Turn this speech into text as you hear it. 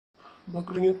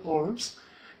buckling columns.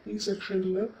 This section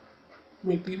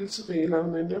materials fail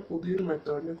ആവുന്നതിന്റെ പുതിയൊരു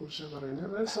മെത്തേഡിനെ കുറിച്ചാണ് പറയുന്നത്.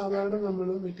 അതായത് സാധാരണ നമ്മൾ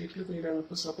മെറ്റീരിയൽ ഫെയിൽ ആകുമ്പോൾ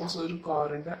ഇപ്പോൾ സപ്പോസ് ഒരു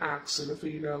കാറിന്റെ axle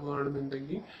fail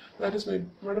ആവുകയാണെന്നുണ്ടെങ്കിൽ that is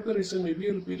one of the reason may be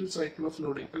A repeated cycle of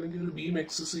loading, അല്ലെങ്കിൽ ഒരു beam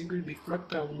excessively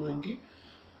deflect ആവുന്നുവെങ്കിൽ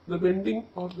the bending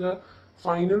or the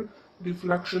final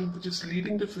deflection which is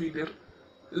leading to failure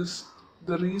is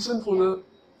the reason for the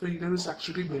failure is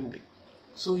actually bending.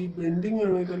 So if bending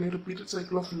is a repeated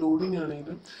cycle of loading,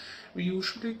 we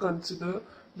usually consider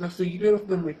the failure of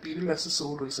the material as a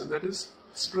sole reason. That is,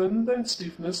 strength and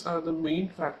stiffness are the main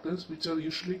factors which are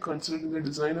usually considered in the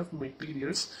design of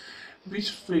materials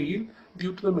which fail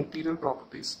due to the material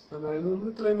properties. അതായത് നമ്മൾ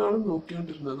ഇത്രയും നാളും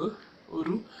നോക്കിക്കൊണ്ടിരുന്നത്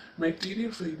ഒരു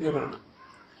material failure ആണ്.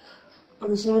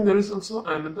 Additionally, there is also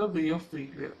another way of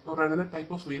failure or another type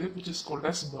of failure which is called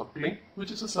as buckling,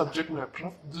 which is a subject matter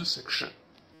of this section.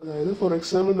 അതായത് for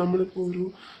example നമ്മളിപ്പോൾ ഒരു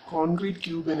concrete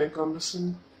ക്യൂബിനെ compression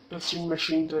testing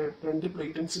മെഷീൻ്റെ രണ്ട്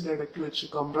പ്ലേറ്റൻസിൻ്റെ ഇടയ്ക്ക് വെച്ച്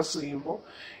compress ചെയ്യുമ്പോൾ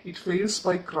it fails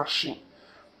by crushing.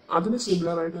 അതിന്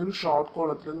similar ആയിട്ട് ഒരു ഷോർട്ട്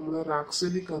കോളത്തിൽ നമ്മൾ ഒരു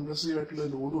ആക്സിലി കംപ്രസീവ് ആയിട്ടുള്ള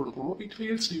ലോഡ് കൊടുക്കുമ്പോൾ it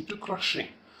fails due to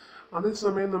crushing.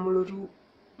 അതേസമയം നമ്മളൊരു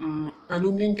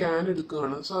അലൂമിനിയം ക്യാൻ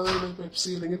എടുക്കുകയാണ്, സാധാരണ പെപ്സി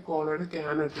അല്ലെങ്കിൽ കോളയുടെ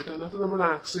ക്യാൻ എടുത്തിട്ട് അതിനകത്ത് നമ്മൾ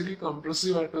ആക്സിലി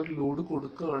കംപ്രസീവ് ആയിട്ടൊരു ലോഡ്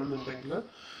കൊടുക്കുകയാണെന്നുണ്ടെങ്കിൽ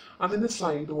അതിൻ്റെ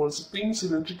side walls, thin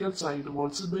cylindrical side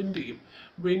walls bend ചെയ്യും.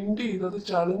 ബെൻഡ് ചെയ്ത് അത്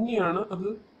ചളുങ്ങിയാണ് അത്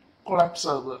കൊളാപ്സ്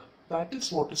ആവുക. That is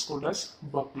what is called as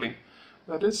buckling.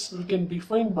 That is we can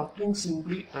define buckling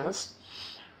simply as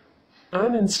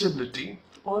an instability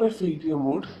or a failure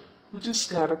mode which is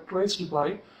characterized by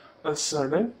a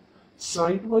sudden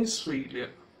sidewise failure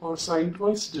or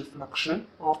sidewise deflection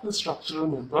of the structural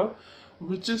member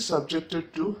which is subjected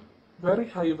to very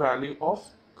high value of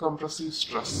compressive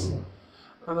stress.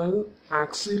 അതായത്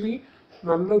ആക്സിലി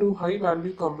നല്ലൊരു high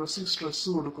value compressive stress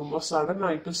കൊടുക്കുമ്പോൾ sudden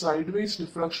ആയിട്ട് side vice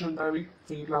deflection ഉണ്ടായി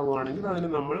fail ആവുകയാണെങ്കിൽ അതിനെ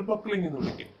നമ്മൾ buckling എന്ന്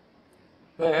വിളിക്കും.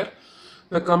 Where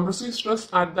the compressive stress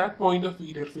at that point of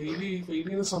failure, fail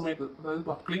ചെയ്യുന്ന സമയത്ത്, അതായത്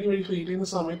ബക്ലിംഗ് വഴി ഫെയിൽ ചെയ്യുന്ന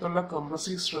സമയത്തുള്ള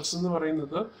കംപ്രസീവ് സ്ട്രെസ് എന്ന്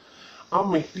പറയുന്നത് ആ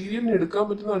മെറ്റീരിയലിന് എടുക്കാൻ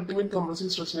പറ്റുന്ന അൾട്ടിമേറ്റ് കംപ്രസീവ്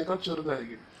സ്ട്രെസ്സിനേക്കാൾ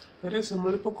ചെറുതായിരിക്കും. അതായത്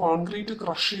നമ്മളിപ്പോൾ കോൺക്രീറ്റ്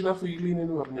ക്രഷ് ചെയ്താൽ ഫെയിൽ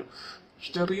ചെയ്യുന്നതെന്ന് പറഞ്ഞു,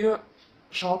 ചെറിയ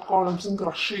ഷോർട്ട് കോളംസും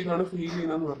ക്രഷ് ചെയ്താണ് ഫെയിൽ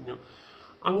ചെയ്യുന്നതെന്ന് പറഞ്ഞു.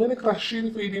 അങ്ങനെ ക്രഷ്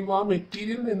ചെയ്ത് ഫെയിൽ ചെയ്യുമ്പോൾ ആ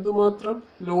മെറ്റീരിയലിന് എന്തുമാത്രം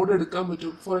ലോഡ് എടുക്കാൻ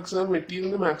പറ്റും. ഫോർ എക്സാമ്പിൾ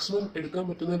മെറ്റീരിയലിന് മാക്സിമം എടുക്കാൻ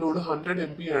പറ്റുന്ന ലോഡ് 100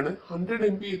 MB ആണ്.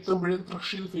 100 MB എത്തുമ്പോഴേ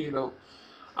ക്രഷ് ചെയ്ത് ഫെയിൽ ആവും.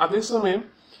 അതേസമയം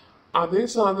അതേ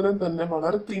സാധനം തന്നെ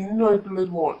വളരെ തിന്നായിട്ടുള്ള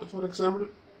ഒരു വാൾ, ഫോർ എക്സാമ്പിൾ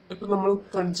ഇപ്പൊ നമ്മൾ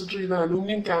കൺസിഡർ ചെയ്ത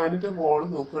അലൂമിനിയം ക്യാനിന്റെ വാൾ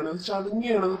നോക്കുകയാണെങ്കിൽ അത്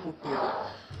ചളുങ്ങിയാണ് അത് പൊട്ടിയത്.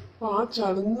 അപ്പൊ ആ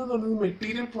ചളുങ്ങ് എന്ന് പറയുന്നത്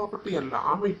മെറ്റീരിയൽ പ്രോപ്പർട്ടി അല്ല.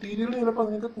 ആ മെറ്റീരിയൽ ചിലപ്പോൾ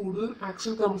നിങ്ങൾക്ക് കൂടുതൽ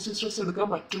ആക്സിൽ കംപ്രസീവ് സ്ട്രെസ് എടുക്കാൻ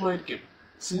പറ്റുമായിരിക്കും.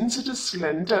 Since it is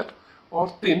slender or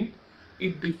thin,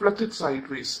 it deflected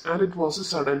sideways and it was a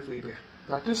sudden failure.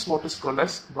 That is what is called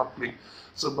as buckling.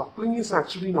 So buckling is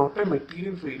actually not a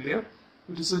material failure,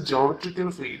 it is a geometrical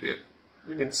failure,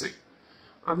 we can say.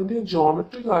 അതിന്റെ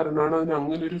geometry കാരണമാണ് അതിന്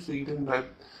അങ്ങനെ ഒരു failure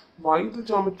ഉണ്ടായത്. Why the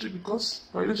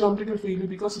geometrical failure?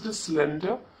 Because it is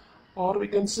slender or we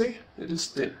can say it is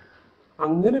thin.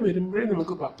 അങ്ങനെ വരുമ്പോഴേ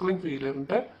നമുക്ക് buckling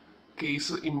ഫെയിലിയറിന്റെ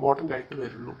case important ആയിട്ട്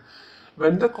വരുള്ളൂ.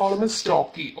 When the column is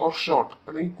stocky or short,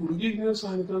 അല്ലെങ്കിൽ കുറുകിയിരിക്കുന്ന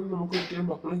സാധനത്തിനകത്ത് നമുക്ക് ഒരിക്കലും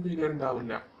ബക്ലിംഗ് ഫെയിലിയർ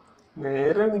ഉണ്ടാവില്ല.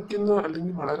 നേരെ നിൽക്കുന്ന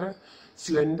അല്ലെങ്കിൽ വളരെ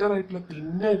സ്ലെൻഡർ ആയിട്ടുള്ള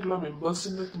തിന്നായിട്ടുള്ള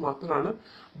മെമ്പേഴ്സിൻ്റെ മാത്രമാണ്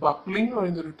ബക്ലിംഗ് എന്ന്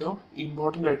പറയുന്ന ഒരു ടേം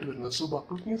ഇമ്പോർട്ടൻ്റ് ആയിട്ട് വരുന്നത്. So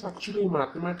buckling is actually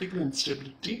mathematical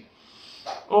instability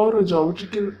or a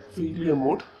geometrical failure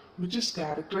mode which is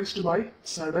characterized by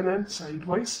sudden and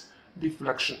sidewise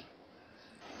deflection.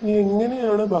 ഇനി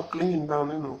എങ്ങനെയാണ് ബക്ലിംഗ്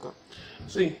ഉണ്ടാവുന്നത് നോക്കാം.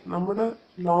 സി നമ്മുടെ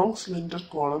ലോങ് സ്ലെൻഡർ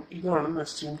കോളം ഇതാണെന്ന്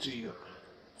അസ്യൂം ചെയ്യുക.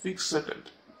 Fix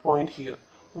at point here.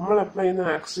 നമ്മൾ അപ്ലൈ ചെയ്യുന്ന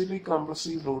ആക്സിലി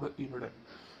കംപ്രസീവ് ലോഡ് ഇവിടെ.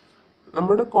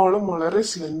 നമ്മുടെ കോളം വളരെ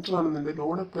സ്ലെൻഡർ ആണെന്നുണ്ടെങ്കിൽ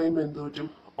ലോഡ് അപ്ലൈ ചെയ്യുമ്പോൾ എന്ത് പറ്റും?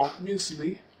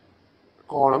 ഒബ്വിയസ്ലി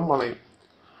കോളം വളയും.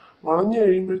 വളഞ്ഞു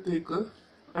കഴിയുമ്പോഴത്തേക്ക്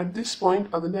അറ്റ് ദിസ് പോയിന്റ്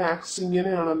അതിന്റെ ആക്സിസ്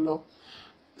ഇങ്ങനെയാണല്ലോ.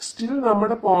 സ്റ്റിൽ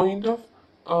നമ്മുടെ പോയിന്റ് ഓഫ്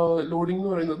ലോഡിംഗ്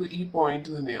എന്ന് പറയുന്നത് ഈ പോയിന്റ്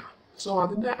തന്നെയാണ്. സോ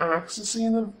അതിന്റെ ആക്സിസിൽ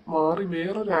നിന്ന് മാറി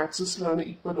വേറൊരു ആക്സിസിലാണ്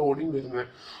ഇപ്പൊ ലോഡിങ് വരുന്നത്.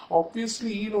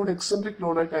 ഒബ്വിയസ്ലി ഈ ലോഡ് എക്സെൻട്രിക്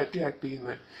ലോഡായിട്ട് ആക്ട്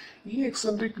ചെയ്യുന്നത്. ഈ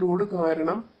എക്സെൻട്രിക് ലോഡ്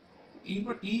കാരണം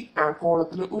ഈ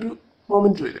കോളത്തിൽ ഒരു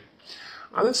മൊമെന്റ് വരും.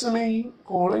 അതേസമയം ഈ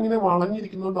കോളം ഇങ്ങനെ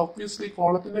വളഞ്ഞിരിക്കുന്നതുകൊണ്ട് ഒബ്വിയസ്ലി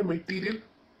കോളത്തിന്റെ മെറ്റീരിയൽ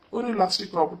ഒരു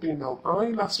ഇലാസ്റ്റിക് പ്രോപ്പർട്ടി ഉണ്ടാവും. ആ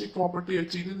ഇലാസ്റ്റിക് പ്രോപ്പർട്ടി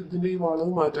വെച്ച് ഇതിന്റെ ഈ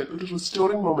വളവ് മാറ്റാൻ ഒരു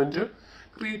റിസ്റ്റോറിംഗ് മൊമെന്റ്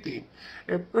ക്രിയേറ്റ് ചെയ്യും.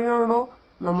 എപ്പോഴാണോ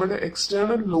നമ്മുടെ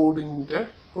എക്സ്റ്റേണൽ ലോഡിങ്ങിന്റെ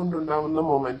കൊണ്ടുണ്ടാവുന്ന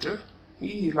മൊമെന്റ്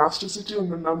ഈ ഇലാസ്റ്റിസിറ്റി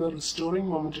കൊണ്ടുണ്ടാകുന്ന റിസ്റ്റോറിംഗ്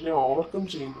മൊമെന്റിനെ ഓവർകം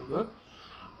ചെയ്യുന്നത്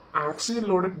axial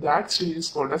load at that stage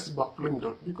is called as buckling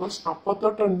load. Because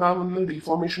അപ്പത്തൊട്ട് ഉണ്ടാകുന്ന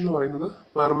ഡിഫോർമേഷൻ എന്ന് പറയുന്നത്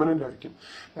പെർമനന്റ് ആയിരിക്കും.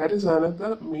 That is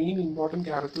another main important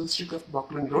characteristic of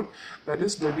buckling load. That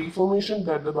is the deformation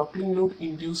that the buckling load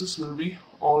induces will be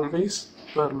always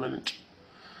permanent.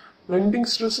 Bending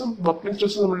സ്ട്രെസ്സും buckling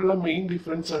സ്ട്രെസ്സും തമ്മിലുള്ള main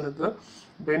difference ആണിത്.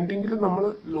 ബെൻഡിങ്ങിൽ നമ്മൾ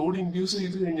load induce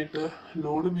ചെയ്ത് കഴിഞ്ഞിട്ട്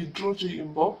ലോഡ് വിഡ്രോ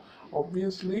ചെയ്യുമ്പോൾ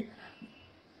obviously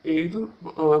ഏത്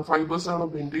fibres ആണോ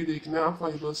ബെൻഡ് ചെയ്തിരിക്കുന്നത് ആ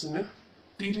ഫൈബേഴ്സിന്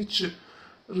തിരിച്ച്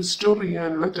റിസ്റ്റോർ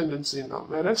ചെയ്യാനുള്ള ടെൻഡൻസി ഉണ്ടാവും.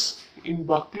 Versus in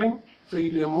buckling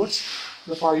failure modes,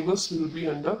 the fibers will be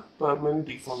under permanent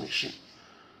deformation.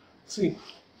 See,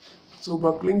 so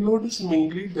buckling load is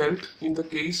mainly dealt in the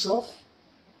case of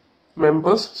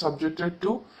members subjected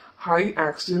to high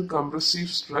axial compressive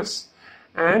stress,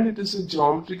 and it is a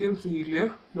geometrical failure,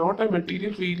 not a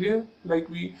material failure like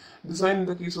we design in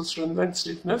the case of strength and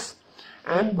stiffness.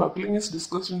 And buckling is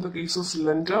discussed in the case of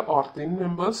slender or thin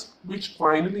members, which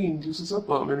finally induces a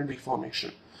permanent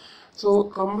deformation. So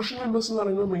compression members എന്ന്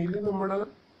പറയുമ്പോൾ mainly നമ്മുടെ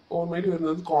ഓർമ്മയിൽ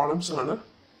വരുന്നത് columns ആണ്.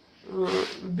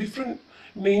 Different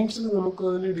നെയിംസിൽ നമുക്ക്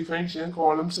അതിനെ define ചെയ്യാം.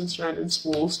 Columns and സ്റ്റാൻഡിൻസ്,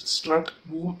 post, strut,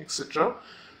 boom, etcetera.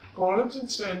 Columns and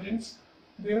stanchions,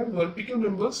 they are vertical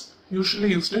members usually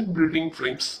used in building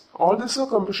frames. All these are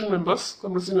compression members,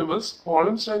 compressive members.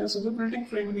 Columns, stanchions in the building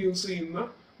frame use ചെയ്യുന്ന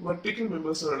vertical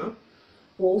members ആണ്.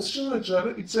 Post എന്ന് വെച്ചാൽ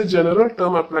it's a general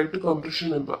term applied to compression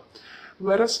member.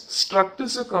 Whereas strut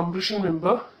is a compression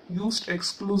member used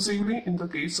exclusively in the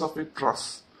case of a truss.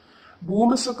 Boom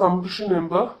is a compression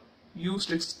member used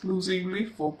exclusively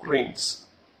for cranes.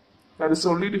 That is the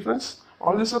only difference.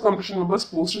 All these are compression members.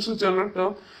 Post is a general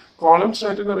term. Column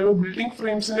stand എന്ന് പറയുമ്പോൾ building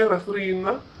ഫ്രെയിംസിനെ refer ചെയ്യുന്ന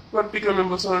vertical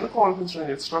members ആണ് column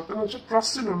stand. Strut എന്ന് വെച്ചാൽ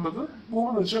ട്രസ്സിലുള്ളത്, boom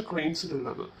എന്ന് വെച്ചാൽ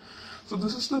ക്രെയിൻസിലുള്ളത്. So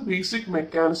this is the basic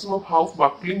mechanism of how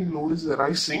buckling load is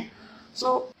arising. So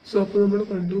അപ്പോൾ നമ്മൾ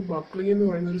കണ്ടു ബക്ലിംഗ് എന്ന്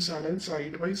പറയുന്ന ഒരു sudden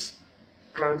side vice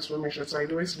transformation,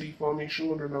 side vice deformation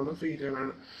കൊണ്ടുണ്ടാകുന്ന ഫെയിലിയർ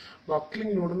ആണ്.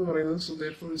 ബക്ലിംഗ് ലോഡ് എന്ന് പറയുന്നത് so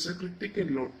therefore is a critical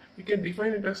load. We can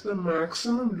define it as the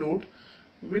maximum load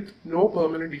with no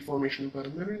permanent deformation.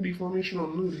 Permanent deformation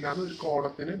ഒന്നും ഇല്ലാതെ ഒരു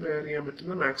കോളത്തിന് ബെയർ ചെയ്യാൻ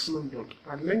പറ്റുന്ന maximum load,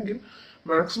 അല്ലെങ്കിൽ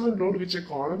maximum load which a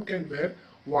column can bear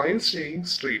while staying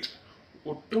straight.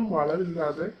 ഒട്ടും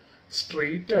വളവില്ലാതെ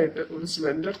straight ആയിട്ട് ഒരു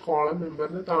slender column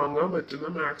മെമ്പറിന് താങ്ങാൻ പറ്റുന്ന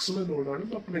മാക്സിമം ലോഡാണ്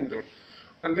ബക്ലിംഗ് ലോഡ്.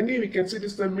 അല്ലെങ്കിൽ we can say it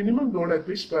is the minimum load at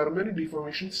which permanent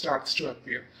deformation starts to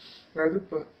appear. അതായത്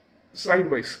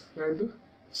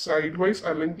side vice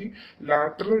അല്ലെങ്കിൽ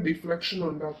lateral deflection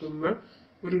ഉണ്ടാക്കുന്ന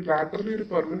laterally ഒരു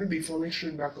പെർമനന്റ് ഡിഫോർമേഷൻ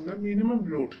ഉണ്ടാക്കുന്ന മിനിമം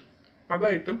ലോഡ്,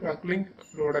 അതായിട്ടും ബക്ലിംഗ്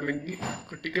ലോഡ് അല്ലെങ്കിൽ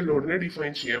critical ലോഡിനെ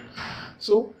ഡിഫൈൻ ചെയ്യാം.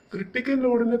 So critical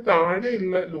ലോഡിന്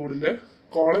താഴെയുള്ള ലോഡില്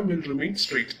column will remain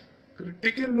straight.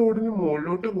 Critical ലോഡിന്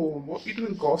മുകളിലോട്ട് പോകുമ്പോൾ it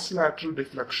will cause lateral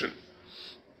deflection.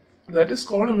 That is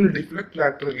column will deflect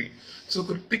laterally. So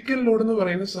critical load എന്ന്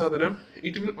പറയുന്ന സാധനം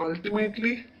it will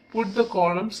ultimately put the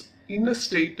columns in A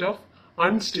state of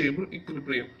unstable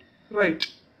equilibrium. Right.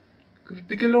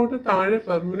 Critical ലോഡിന് താഴെ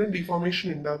permanent deformation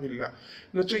ഉണ്ടാവില്ല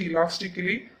എന്ന് വെച്ചാൽ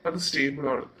ഇലാസ്റ്റിക്കലി അത് stable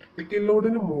ആണ്. ക്രിട്ടിക്കൽ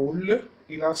ലോഡിന് മുകളിൽ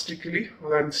ഇലാസ്റ്റിക്കലി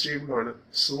അത് അൺസ്റ്റേബിൾ ആണ്.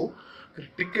 സോ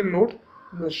ക്രിട്ടിക്കൽ ലോഡ്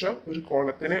എന്ന് വെച്ചാൽ ഒരു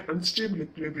കോളത്തിനെ unstable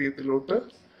ഇക്വിലിബ്രിയത്തിലോട്ട്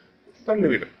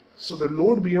തള്ളിവിടും. So the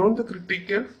load beyond the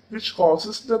critical which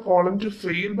causes the column to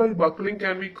fail by buckling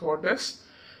can be called as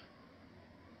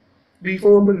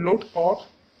deformable load, or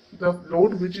the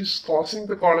load which is causing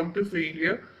the column to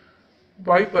failure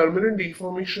by permanent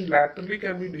deformation laterally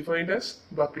can be defined as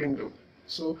buckling load.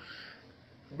 So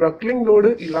buckling load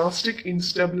elastic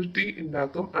instability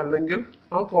ഉണ്ടാക്കും, അല്ലെങ്കിൽ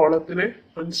ആ കോളത്തിനെ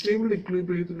unstable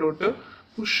ഇക്വിലിബ്രിയത്തിലോട്ട്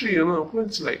push ചെയ്യുമെന്ന് നമുക്ക്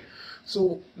മനസ്സിലായി. So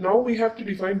now we have to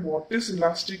define what is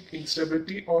elastic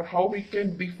instability, or how we can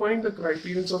define the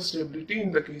criterion of stability in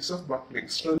the case of buckling.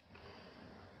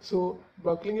 So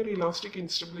buckling ഒരു elastic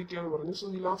instability ആണ് പറഞ്ഞു. So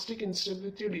elastic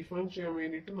instability define ചെയ്യാൻ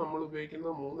വേണ്ടിയിട്ട് നമ്മൾ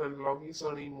ഉപയോഗിക്കുന്ന 3 അനലോഗീസ്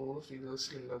ആണ് ഈ 3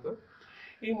 ഫിഗേഴ്സിലുള്ളത്.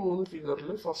 ഈ 3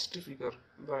 ഫിഗറിൽ ഫസ്റ്റ് ഫിഗർ,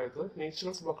 അതായത് നേച്ചർ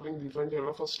ഓഫ് ബക്ലിംഗ് ഡിഫൈൻ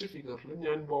ചെയ്യാനുള്ള ഫസ്റ്റ് ഫിഗറിൽ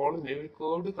ഞാൻ ബോളിനെ ഒരു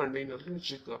കേർവ്ഡ് കണ്ടെയ്നറിൽ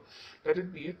വെച്ചേക്കുക. Let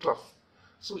it be A trough.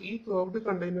 So ഈ കേർവ്ഡ്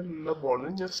കണ്ടെയ്നറിലുള്ള ബോളിന്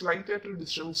ഞാൻ സ്ലൈറ്റ് ആയിട്ടൊരു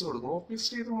ഡിസ്റ്റൻസ് കൊടുക്കും.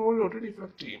 ഒബ്വിയസ്ലി ഇത് മുകളിലോട്ട്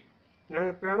ഡിഫ്ലക്ട് ചെയ്യും. ഞാൻ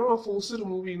എപ്പോഴാണോ ആ ഫോഴ്സ്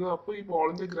റിമൂവ് ചെയ്യുന്നത് അപ്പോൾ ഈ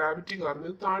ബോളിന്റെ ഗ്രാവിറ്റി കാരണം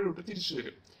ഇത് താഴോട്ട് തിരിച്ചു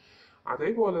വരും.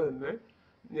 അതേപോലെ തന്നെ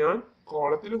ഞാൻ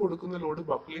കോളത്തിൽ കൊടുക്കുന്ന ലോഡ്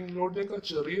ബക്ലിംഗ് ലോഡിനേക്കാൾ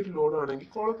ചെറിയൊരു ലോഡ് ആണെങ്കിൽ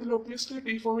കോളത്തിൽ ഒബ്വിയസ്ലി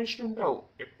ഡിഫോർമേഷൻ ഉണ്ടാവും.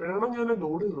 എപ്പോഴാണോ ഞാൻ ആ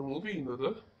ലോഡ് റിമൂവ് ചെയ്യുന്നത്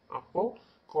അപ്പോൾ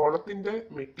കോളത്തിന്റെ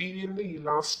മെറ്റീരിയലിന്റെ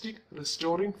ഇലാസ്റ്റിക്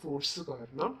റിസ്റ്റോറിംഗ് ഫോഴ്സ്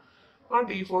കാരണം ആ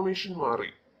ഡിഫോർമേഷൻ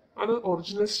മാറി അത്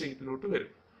ഒറിജിനൽ സ്റ്റേറ്റിലോട്ട്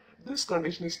വരും. This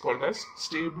condition is called as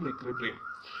stable equilibrium.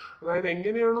 അതായത്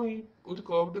എങ്ങനെയാണോ ഈ ഒരു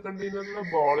കർവ്ഡ് കണ്ടെയ്നറിലെ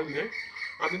ബോളിന്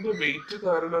അതിന്റെ വെയിറ്റ്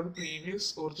കാരണം അത് പ്രീവിയസ്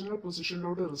ഒറിജിനൽ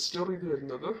പൊസിഷനിലോട്ട് റിസ്റ്റോർ ചെയ്ത്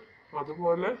വരുന്നത്,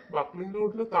 അതുപോലെ ബക്ലിംഗ്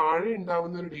ലോഡിന് താഴെ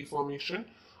ഉണ്ടാവുന്ന ഒരു ഡിഫോർമേഷൻ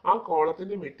ആ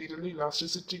കോളത്തിന്റെ മെറ്റീരിയൽ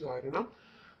ഇലാസ്റ്റിസിറ്റി കാരണം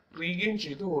റീഗെയിൻ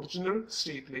ചെയ്ത് ഒറിജിനൽ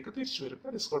സ്റ്റേറ്റിലേക്ക് തിരിച്ചു വരും.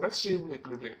 That is called as stable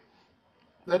equilibrium.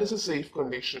 That is a safe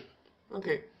condition.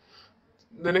 Okay.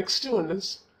 The next one is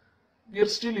we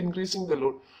are still increasing the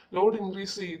load. Load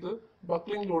increase ചെയ്ത്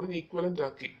ബക്ലിംഗ് ലോഡിന് ഈക്വലന്റ്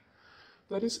ആക്കി.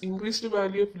 That is, increased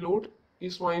value of load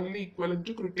is finally equivalent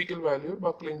to critical value of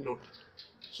buckling load.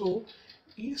 So,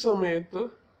 ഈ സമയത്ത്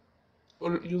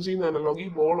use ചെയ്യുന്ന analogy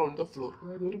ball on the floor.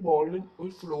 അതായത്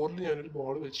ഒരു ഫ്ലോറിൽ ഞാനൊരു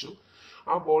ബോൾ വെച്ചു,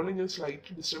 ആ ബോളിൽ ഞാൻ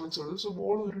സ്ലൈറ്റ് ഡിസ്റ്റർബൻസ് കൊടുത്തു. സോ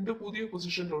ബോൾ ഉരുണ്ട് പുതിയ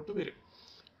പൊസിഷനിലോട്ട് വരും.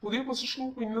 പുതിയ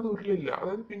പൊസിഷനിൽ പിന്നെ അത് ഉരുളില്ല,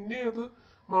 അതായത് പിന്നെ അത്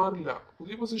മാറില്ല.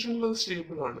 പുതിയ പൊസിഷനിൽ അത്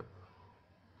സ്റ്റേബിൾ ആണ്.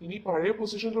 ഇനി പഴയ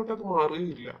പൊസിഷനിലോട്ട് അത്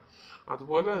മാറുകയില്ല.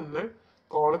 അതുപോലെ തന്നെ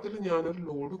കോളത്തിൽ ഞാനൊരു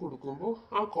ലോഡ് കൊടുക്കുമ്പോൾ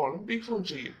ആ കോളം ഡിഫോം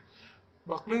ചെയ്യും.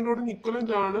 ബക്ലിംഗ് ലോഡിന്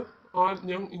ഇക്വലന്റ് ആണ് ആ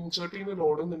ഞാൻ ഇൻസേർട്ട് ചെയ്യുന്ന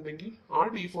ലോഡ് എന്നുണ്ടെങ്കിൽ ആ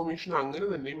ഡിഫോർമേഷൻ അങ്ങനെ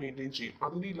തന്നെ മെയിൻറ്റെയിൻ ചെയ്യും.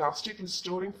 അതിന്റെ ഇലാസ്റ്റിക്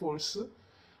റിസ്റ്റോറിംഗ് ഫോഴ്സ്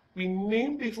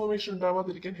പിന്നെയും ഡിഫോർമേഷൻ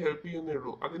ഉണ്ടാവാതിരിക്കാൻ ഹെൽപ്പ് ചെയ്യുന്നേ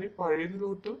ഉള്ളൂ. അതിനെ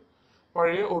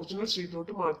പഴയ ഒറിജിനൽ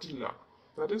സ്റ്റേറ്റിലോട്ട് മാറ്റില്ല.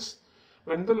 That is,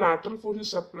 when the lateral force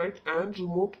is applied and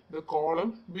removed, the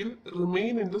column will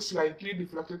remain in the slightly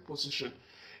deflected position.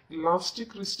 Elastic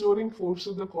restoring force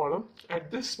of the column at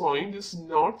this point is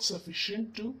not sufficient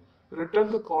to return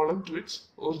the column to its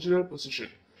original position,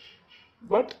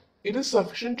 but it is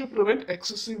sufficient to prevent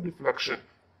excessive deflection.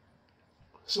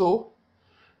 So,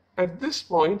 at this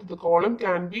point, the column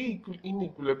can be in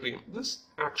equilibrium. This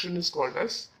action is called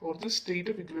as, or this state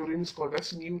of equilibrium is called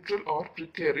as neutral or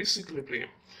precarious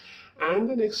equilibrium. And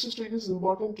the next state is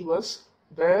important to us,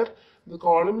 where the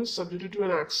column is subjected to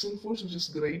an axial force which is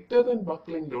greater than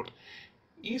buckling load.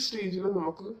 ഈ സ്റ്റേജിൽ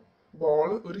നമുക്ക് ball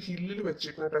ഒരു ഹില്ലിൽ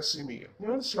വെച്ചേക്കുന്ന assume ചെയ്യാം.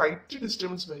 ഞാൻ slight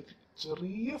disturbance വയ്ക്കും,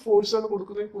 ചെറിയ force ആണ്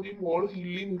കൊടുക്കുന്നതെങ്കിൽ ഈ ബോൾ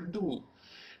ഹില്ലിൽ നിന്ന് ഉരുണ്ടു പോകും.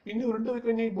 പിന്നെ ഉരുണ്ടു പോയി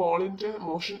കഴിഞ്ഞാൽ ഈ ബോളിന്റെ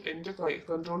മോഷൻ എന്റെ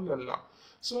കൺട്രോളിലല്ല.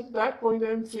 So at that point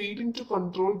I M failing to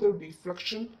control the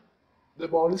deflection, the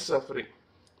ball is suffering.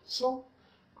 So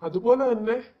അതുപോലെ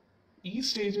തന്നെ ഈ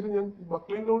സ്റ്റേജിൽ ഞാൻ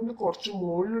ബക്ലിംഗ് ലോഡിന് കുറച്ച്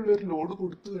മുകളിലുള്ള ഒരു ലോഡ്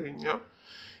കൊടുത്തു കഴിഞ്ഞാൽ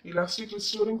ഇലാസ്റ്റിക്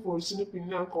റിസ്റ്റോറിംഗ് ഫോഴ്സിന്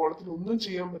പിന്നെ ആ കോളത്തിൽ ഒന്നും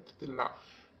ചെയ്യാൻ പറ്റത്തില്ല.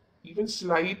 ഈവൻ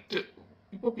സ്ലൈറ്റ്,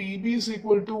 ഇപ്പൊ P B is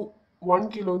equal to 1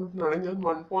 kN ആണ്, ഞാൻ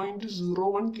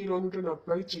 1.01 kN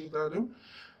അപ്ലൈ ചെയ്താലും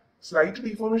സ്ലൈറ്റ്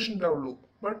ഡിഫോർമേഷൻ ഉണ്ടാവുള്ളൂ.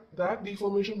 But that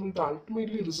deformation will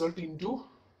ultimately result in to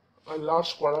a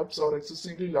large collapse or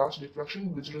excessively large deflection,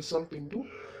 which result into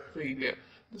failure.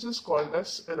 This is called as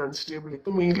an unstable equilibrium.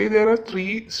 So mainly there are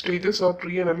three stages or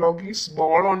three analogies: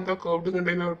 ball on the curved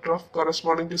container trough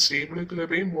corresponding to stable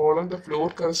equilibrium, ball on the floor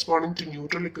corresponding to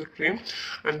neutral equilibrium,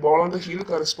 and ball on the hill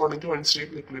corresponding to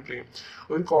unstable equilibrium.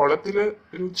 ഒരു കോളത്തിൽ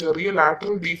ഒരു ചെറിയ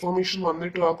lateral deformation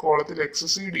വന്നിട്ട് ആ കോളത്തിൽ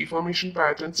excessive deformation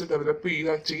patterns develop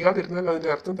ചെയ്യാതിരുന്നാൽ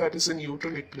അതിന്റെ അർത്ഥം that is A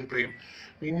neutral equilibrium.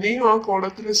 പിന്നെയും ആ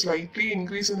കോളത്തിൽ slightly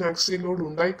increase in axial load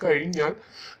ഉണ്ടായി കഴിഞ്ഞാൽ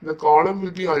the column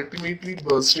will be ultimately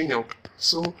bursting out.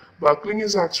 So buckling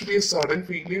is actually a sudden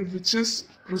failure which is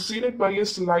preceded by a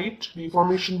slight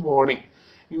deformation warning.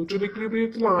 Neutral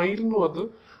ഇക്വിലിബ്രിയത്തിലായിരുന്നു അത്,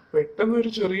 പെട്ടെന്ന്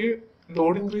ഒരു ചെറിയ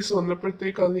load increase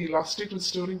വന്നപ്പോഴത്തേക്ക് അതിന് ഇലാസ്റ്റിക്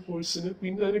റിസ്റ്റോറിംഗ് ഫോഴ്സിന്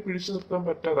പിന്നെ അതിനെ പിടിച്ചു നിർത്താൻ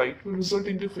പറ്റാതായി. It will result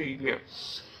into failure.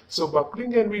 So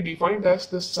buckling can be defined as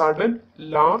the sudden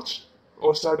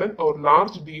or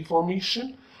large deformation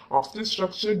of the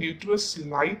structure due to a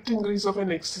slight increase of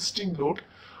an existing load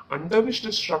under which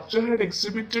the structure had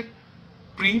exhibited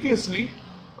previously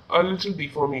a little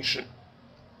deformation.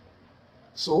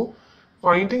 So,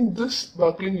 finding this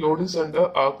buckling load is under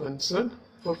our concern.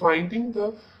 For finding the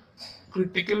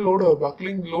critical load or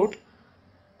buckling load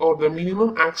or the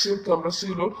minimum axial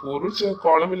compressive load for which a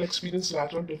column will experience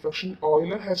lateral deflection,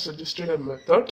 Euler has suggested a method